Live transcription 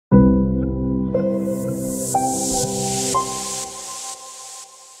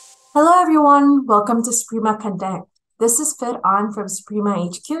Hello everyone, welcome to Suprema Connect. This is Fit On from Suprema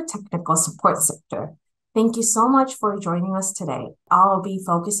HQ Technical Support Sector. Thank you so much for joining us today. I'll be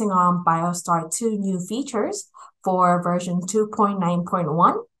focusing on BioStar 2 new features for version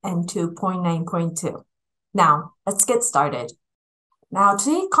 2.9.1 and 2.9.2. Now, let's get started. Now,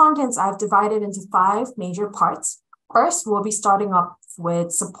 today's contents I've divided into 5 major parts. First, we'll be starting up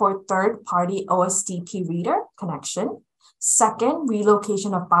with support third-party OSDP reader connection. Second,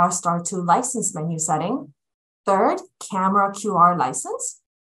 relocation of BioStar 2 license menu setting. Third, camera QR license.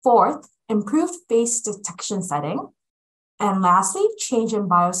 Fourth, improved face detection setting. And lastly, change in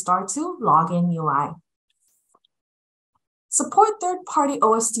BioStar 2 login UI. Support third-party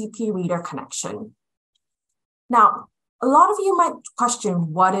OSDP reader connection. Now, a lot of you might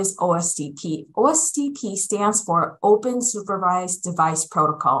question what is OSDP. OSDP stands for Open Supervised Device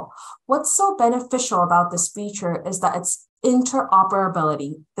Protocol. What's so beneficial about this feature is that it's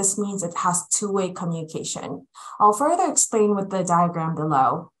interoperability. This means it has two-way communication. I'll further explain with the diagram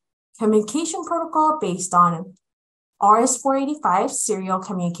below. Communication protocol based on RS-485 serial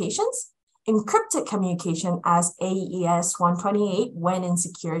communications, encrypted communication as AES 128 when in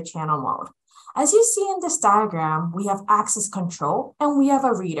secure channel mode. As you see in this diagram, we have access control and we have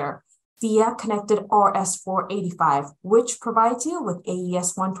a reader via connected RS-485, which provides you with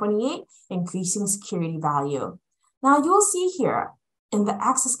AES 128, increasing security value. Now you'll see here in the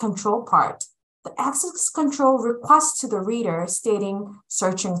access control part, the access control request to the reader stating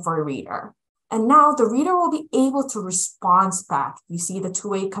searching for a reader. And now the reader will be able to respond back. You see the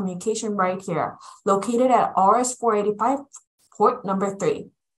two-way communication right here, located at RS-485 port number 3.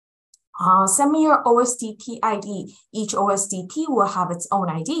 Send me your OSDP ID. Each OSDP will have its own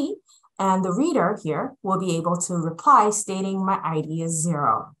ID, and the reader here will be able to reply stating my ID is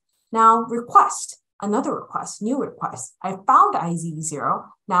 0. Now request, another request, new request. I found ID 0.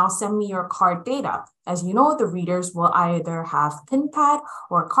 Now send me your card data. As you know, the readers will either have PIN pad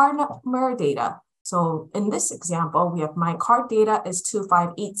or card number data. So in this example, we have my card data is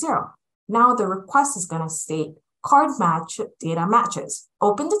 2580. Now the request is going to state card match data matches.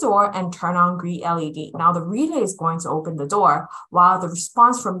 Open the door and turn on green LED. Now the reader is going to open the door while the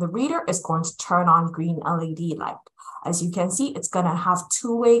response from the reader is going to turn on green LED light. As you can see, it's going to have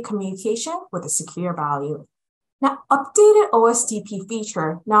two-way communication with a secure value. Now, updated OSDP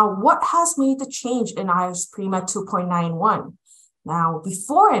feature. Now, what has made the change in iOS Suprema 2.9.1? Now,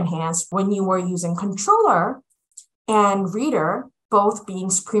 before enhanced, when you were using controller and reader, both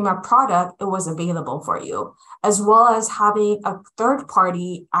being Suprema product, it was available for you, as well as having a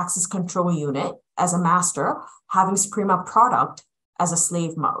third-party access control unit as a master, having Suprema product as a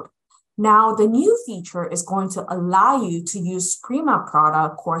slave mode. Now, the new feature is going to allow you to use Suprema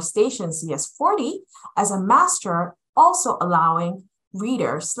product core station CS40 as a master, also allowing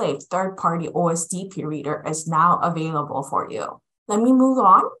reader, slave, third-party OSDP reader is now available for you. Let me move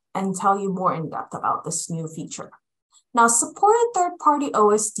on and tell you more in depth about this new feature. Now, supported third-party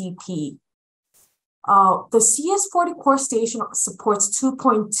OSDP. The CS40 core station supports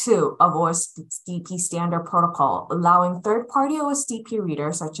 2.2 of OSDP standard protocol, allowing third-party OSDP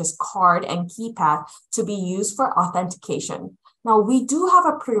readers such as card and keypad to be used for authentication. Now, we do have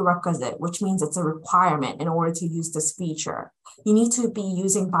a prerequisite, which means it's a requirement in order to use this feature. You need to be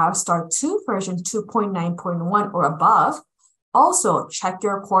using BioStar 2 version 2.9.1 or above. Also, check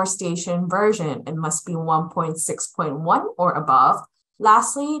your core station version. It must be 1.6.1 or above.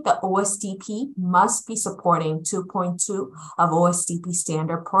 Lastly, the OSDP must be supporting 2.2 of OSDP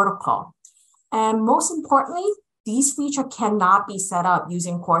standard protocol. And most importantly, these features cannot be set up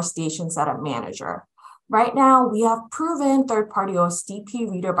using core station setup manager. Right now, we have proven third-party OSDP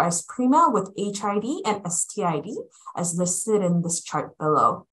reader by Suprema with HID and STID as listed in this chart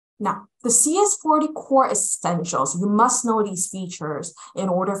below. Now, the CS40 core essentials, you must know these features in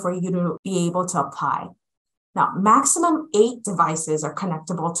order for you to be able to apply. Now, maximum 8 devices are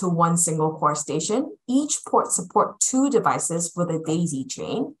connectable to one single core station. Each port supports 2 devices with a daisy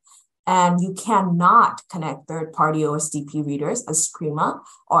chain, and you cannot connect third-party OSDP readers as Suprema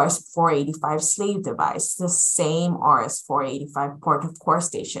RS-485 slave device, the same RS-485 port of core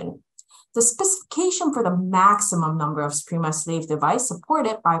station. The specification for the maximum number of Suprema slave device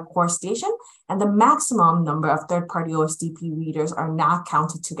supported by core station and the maximum number of third-party OSDP readers are not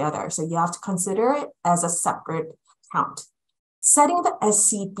counted together. So you have to consider it as a separate count. Setting the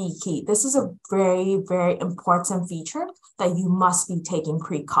SCP key. This is a very, very important feature that you must be taking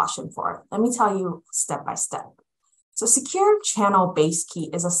precaution for. Let me tell you step by step. So secure channel base key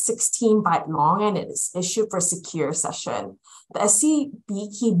is a 16-byte long and it is issued for secure session. The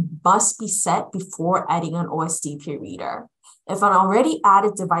SCP key must be set before adding an OSDP reader. If an already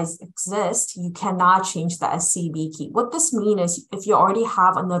added device exists, you cannot change the SCB key. What this means is if you already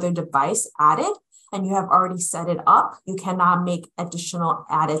have another device added and you have already set it up, you cannot make additional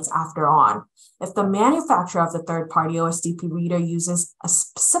edits after on. If the manufacturer of the third-party OSDP reader uses a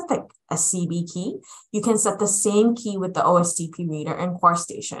specific SCB key, you can set the same key with the OSDP reader in Core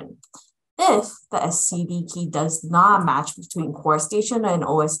Station. If the SCB key does not match between Core Station and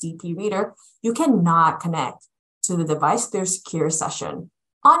OSDP reader, you cannot connect to the device through secure session.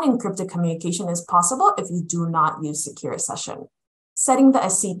 Unencrypted communication is possible if you do not use secure session. Setting the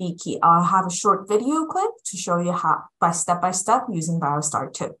SCB key, I'll have a short video clip to show you how by step using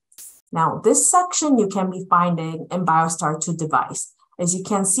BioStar 2. Now, this section you can be finding in BioStar 2 device. As you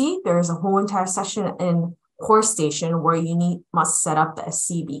can see, there is a whole entire section in Core Station where you must set up the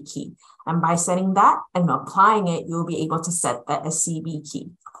SCB key. And by setting that and applying it, you'll be able to set the SCB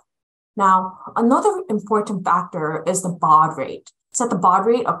key. Now, another important factor is the baud rate. Set the baud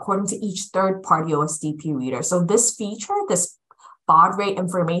rate according to each third-party OSDP reader. So this feature, this baud rate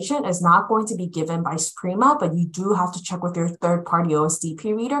information is not going to be given by Suprema, but you do have to check with your third-party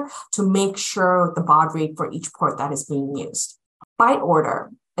OSDP reader to make sure the baud rate for each port that is being used. Byte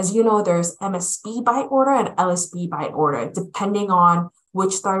order. As you know, there's MSB byte order and LSB byte order, depending on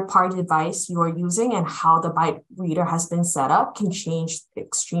which third-party device you are using and how the byte reader has been set up can change the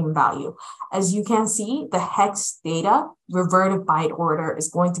extreme value. As you can see, the hex data reverted byte order is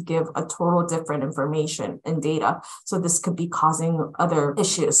going to give a total different information and data. So this could be causing other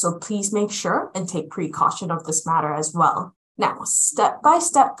issues. So please make sure and take precaution of this matter as well. Now,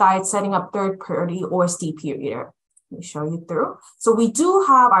 step-by-step guide setting up third-party OSDP reader. Let me show you through. So we do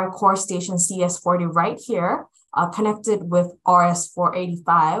have our Core Station CS40 right here. Connected with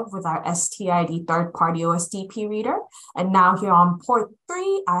RS485 with our STID third-party OSDP reader. And now here on port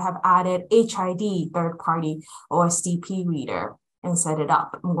 3, I have added HID third-party OSDP reader and set it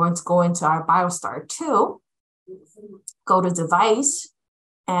up. I'm going to go into our BioStar 2, go to device,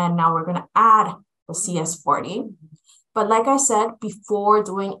 and now we're going to add the CS40. But like I said, before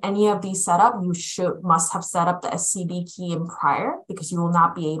doing any of these setup, you must have set up the SCB key in prior because you will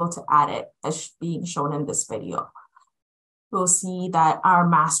not be able to add it as being shown in this video. We'll see that our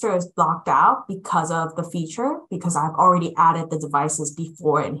master is blocked out because of the feature, because I've already added the devices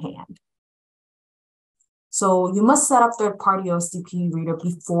before in hand. So you must set up third-party OSDP reader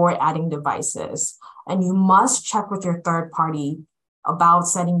before adding devices, and you must check with your third-party about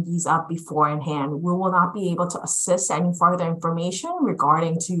setting these up before in hand. We will not be able to assist any further information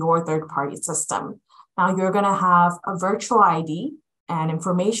regarding to your third-party system. Now you're going to have a virtual ID and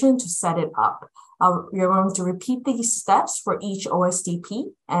information to set it up. You're going to repeat these steps for each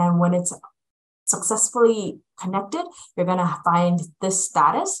OSDP, and when it's successfully connected, you're going to find this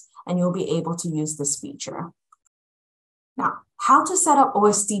status and you'll be able to use this feature. Now, how to set up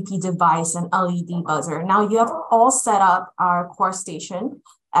OSDP device and LED buzzer. Now you have all set up our Core Station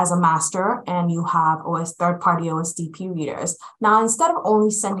as a master and you have third-party OSDP readers. Now, instead of only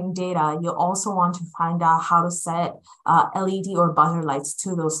sending data, you also want to find out how to set LED or buzzer lights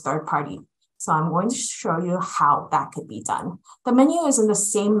to those third-party. So I'm going to show you how that could be done. The menu is in the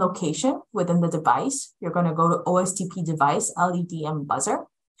same location within the device. You're going to go to OSDP device, LED, and buzzer.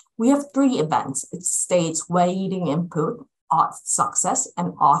 We have 3 events. It states waiting input, auth success,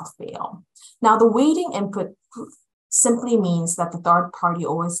 and auth fail. Now, the waiting input simply means that the third-party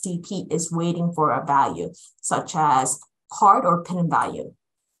OSDP is waiting for a value, such as card or PIN value.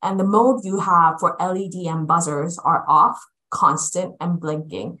 And the mode you have for LED and buzzers are off, constant, and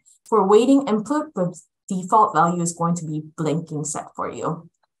blinking. For waiting input, the default value is going to be blinking set for you.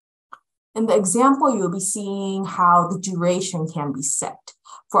 In the example, you'll be seeing how the duration can be set.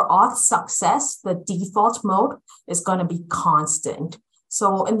 For auth success, the default mode is going to be constant.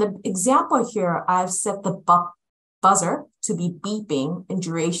 So in the example here, I've set the buzzer to be beeping in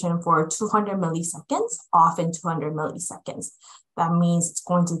duration for 200 milliseconds, off in 200 milliseconds. That means it's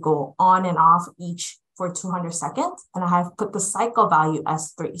going to go on and off each for 200 seconds. And I have put the cycle value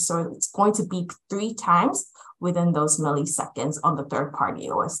as 3. So it's going to beep 3 times within those milliseconds on the third-party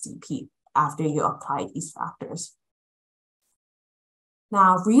OSDP after you apply these factors.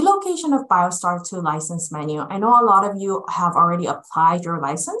 Now, relocation of BioStar to license menu. I know a lot of you have already applied your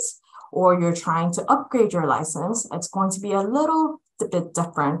license or you're trying to upgrade your license. It's going to be a little bit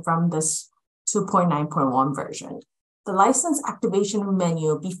different from this 2.9.1 version. The license activation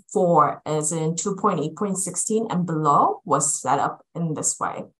menu before, as in 2.8.16 and below, was set up in this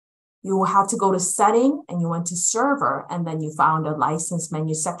way. you will have to go to setting and you went to server, and then you found a license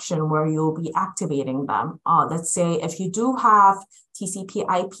menu section where you'll be activating them. Let's say if you do have TCP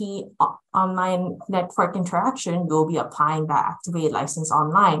IP online network interaction, you'll be applying that activate license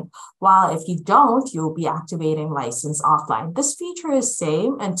online. While if you don't, you'll be activating license offline. This feature is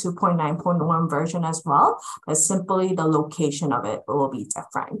same in 2.9.1 version as well, but simply the location of it will be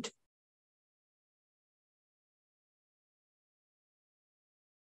different.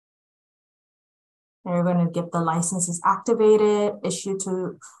 And you're going to get the licenses activated, issued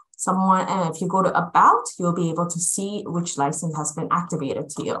to someone. And if you go to About, you'll be able to see which license has been activated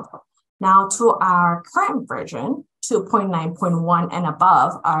to you. Now to our current version, 2.9.1 and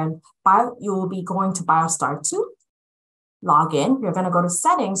above, you will be going to BioStar 2, log in. You're going to go to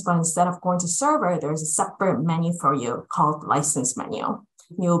settings, but instead of going to server, there's a separate menu for you called license menu.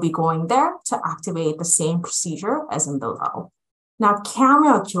 You'll be going there to activate the same procedure as in below. Now,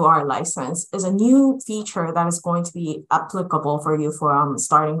 camera QR license is a new feature that is going to be applicable for you from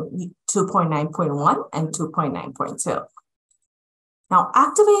starting 2.9.1 and 2.9.2. Now,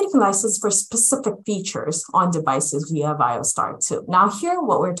 activating license for specific features on devices via BioStar 2. Now here,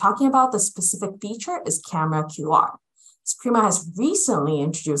 what we're talking about, the specific feature is camera QR. Suprema has recently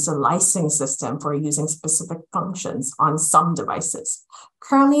introduced a licensing system for using specific functions on some devices.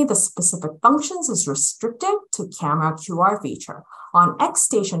 Currently, the specific functions is restricted to camera QR feature. On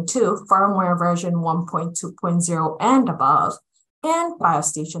XStation 2, firmware version 1.2.0 and above, and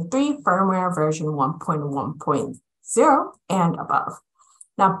BioStation 3, firmware version 1.1.0 and above.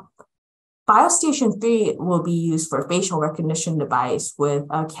 Now, BioStation 3 will be used for facial recognition device with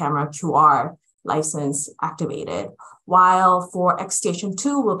a camera QR license activated, while for XStation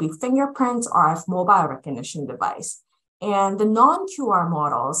 2 will be fingerprints RF mobile recognition device. And the non-QR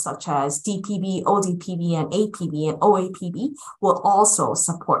models such as DPB, ODPB, and APB and OAPB will also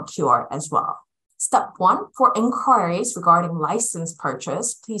support QR as well. Step 1, for inquiries regarding license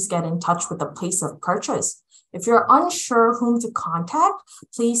purchase, please get in touch with the place of purchase. If you're unsure whom to contact,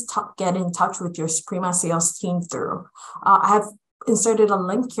 please get in touch with your Suprema sales team through. I have inserted a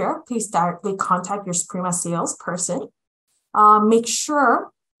link here. Please directly contact your Suprema salesperson. Make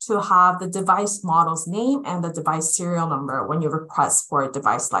sure to have the device model's name and the device serial number when you request for a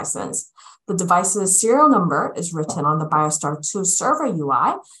device license. The device's serial number is written on the BioStar 2 server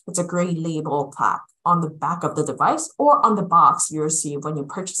UI. It's a gray label plaque on the back of the device or on the box you receive when you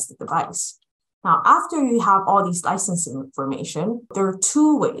purchase the device. Now, after you have all these licensing information, there are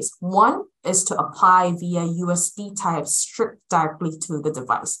two ways. One is to apply via USB type strict directly to the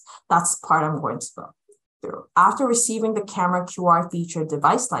device. That's the part I'm going to go through. After receiving the camera QR feature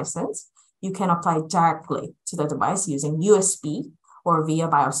device license, you can apply directly to the device using USB or via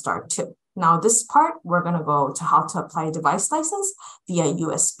BioStar 2. Now, this part, we're going to go to how to apply a device license via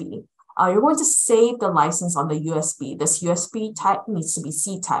USB. You're going to save the license on the USB. This USB type needs to be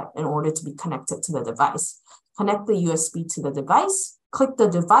C-type in order to be connected to the device. Connect the USB to the device, click the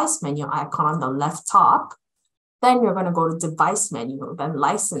device menu icon on the left top. Then you're going to go to device menu, then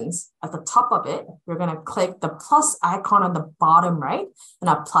license. At the top of it, you're going to click the plus icon on the bottom right and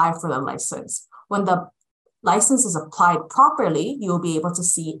apply for the license. When the license is applied properly, you'll be able to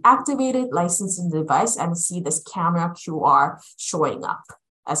see activated license in the device and see this camera QR showing up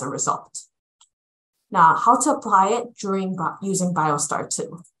as a result. Now, how to apply it using BioStar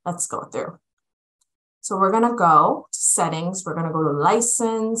 2. Let's go through. So we're going to go to settings. We're going to go to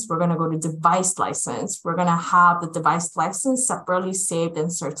license. We're going to go to device license. We're going to have the device license separately saved in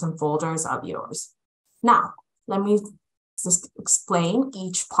certain folders of yours. Now, let me just explain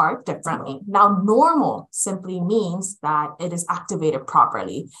each part differently. Now, normal simply means that it is activated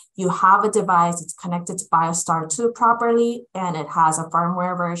properly. You have a device, it's connected to BioStar 2 properly, and it has a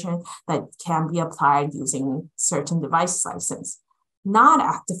firmware version that can be applied using certain device license. Not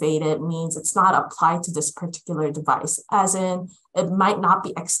activated means it's not applied to this particular device, as in it might not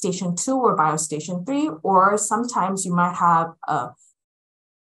be XStation 2 or BioStation 3, or sometimes you might have a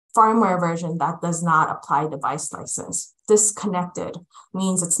firmware version that does not apply device license. Disconnected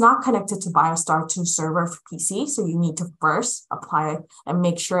means it's not connected to BioStar 2 server for PC, so you need to first apply and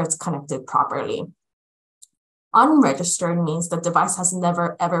make sure it's connected properly. Unregistered means the device has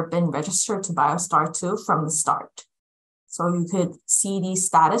never ever been registered to BioStar 2 from the start. So you could see the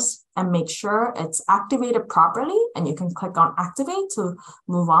status and make sure it's activated properly, and you can click on activate to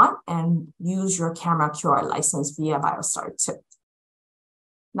move on and use your camera QR license via BioStar 2.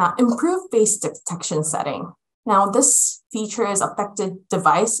 Now, improve face detection setting. Now, this feature's affected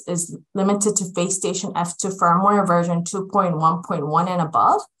device is limited to Base Station F2 firmware version 2.1.1 and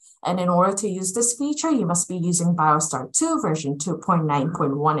above. And in order to use this feature, you must be using BioStar 2 version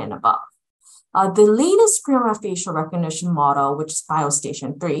 2.9.1 and above. The latest Suprema facial recognition model, which is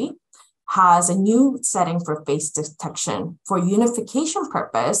BioStation 3, has a new setting for face detection. For unification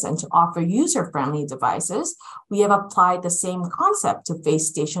purpose and to offer user-friendly devices, we have applied the same concept to Base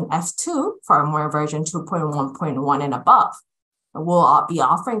Station F2 firmware version 2.1.1 and above. We'll be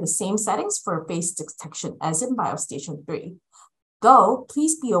offering the same settings for face detection as in BioStation 3. Though,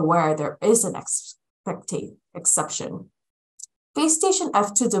 please be aware there is an exception. Base Station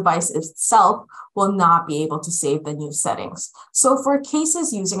F2 device itself will not be able to save the new settings. So for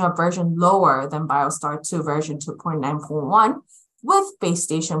cases using a version lower than BioStar 2 version 2.9.1 with Base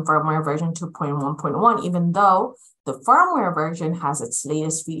Station firmware version 2.1.1, even though the firmware version has its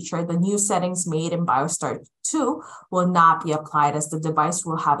latest feature, the new settings made in BioStar 2 will not be applied as the device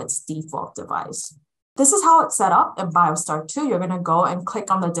will have its default device. This is how it's set up in BioStar 2. You're going to go and click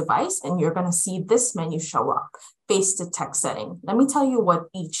on the device and you're going to see this menu show up, Face Detect Setting. Let me tell you what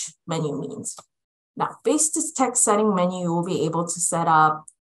each menu means. Now, Face Detect Setting menu, you will be able to set up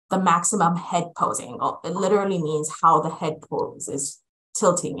the maximum head pose angle. It literally means how the head pose is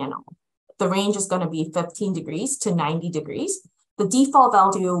tilting and all. The range is going to be 15 degrees to 90 degrees. The default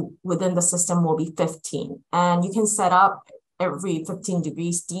value within the system will be 15, and you can set up every 15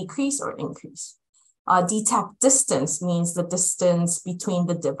 degrees decrease or increase. Detect distance means the distance between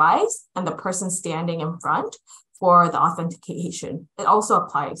the device and the person standing in front for the authentication. It also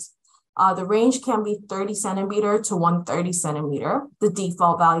applies. The range can be 30 centimeter to 130 centimeter. The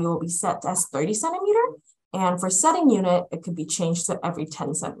default value will be set as 30 centimeter. And for setting unit, it could be changed to every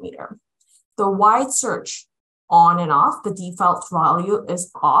 10 centimeter. The wide search on and off, the default value is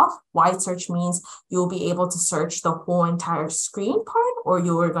off. Wide search means you'll be able to search the whole entire screen part, or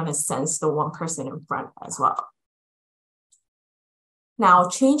you are going to sense the one person in front as well. Now,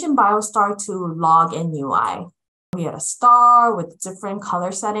 change in BioStar to login UI. We had a star with different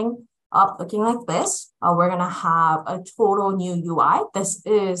color setting up looking like this. We're going to have a total new UI. This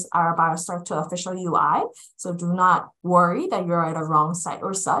is our BioStar 2 official UI. So do not worry that you're at a wrong site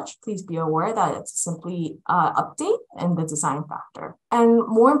or such. Please be aware that it's simply update in the design factor. And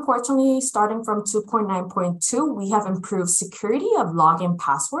more importantly, starting from 2.9.2, we have improved security of login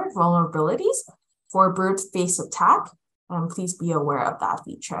password vulnerabilities for brute face attack. And please be aware of that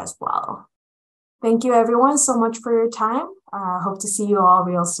feature as well. Thank you everyone so much for your time. Hope to see you all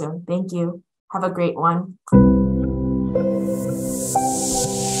real soon. Thank you. Have a great one.